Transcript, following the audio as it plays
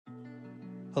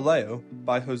Jaleo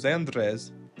by Jose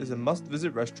Andres is a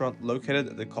must-visit restaurant located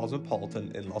at the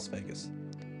Cosmopolitan in Las Vegas.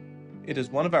 It is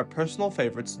one of our personal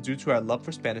favorites due to our love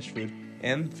for Spanish food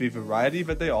and the variety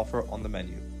that they offer on the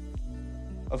menu.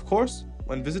 Of course,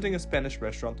 when visiting a Spanish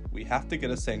restaurant, we have to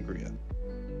get a sangria.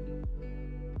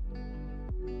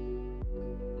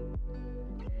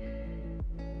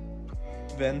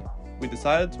 Then, we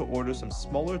decided to order some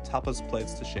smaller tapas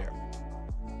plates to share.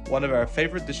 One of our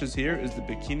favorite dishes here is the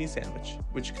bikini sandwich,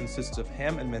 which consists of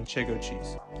ham and manchego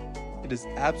cheese. It is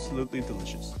absolutely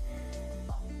delicious.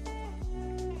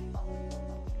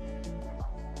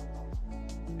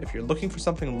 If you're looking for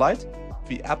something light,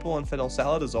 the apple and fennel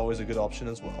salad is always a good option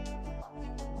as well.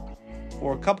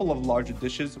 For a couple of larger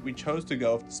dishes, we chose to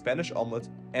go with the Spanish omelet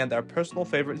and our personal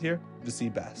favorite here, the sea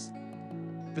bass.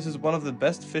 This is one of the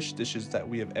best fish dishes that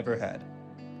we have ever had.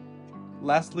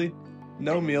 Lastly,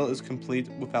 no meal is complete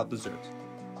without dessert.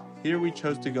 Here we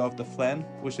chose to go with the flan,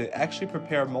 which they actually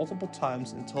prepare multiple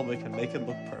times until they can make it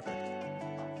look perfect.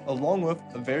 Along with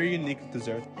a very unique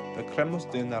dessert, the cremos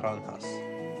de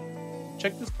naranjas.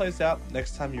 Check this place out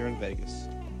next time you're in Vegas.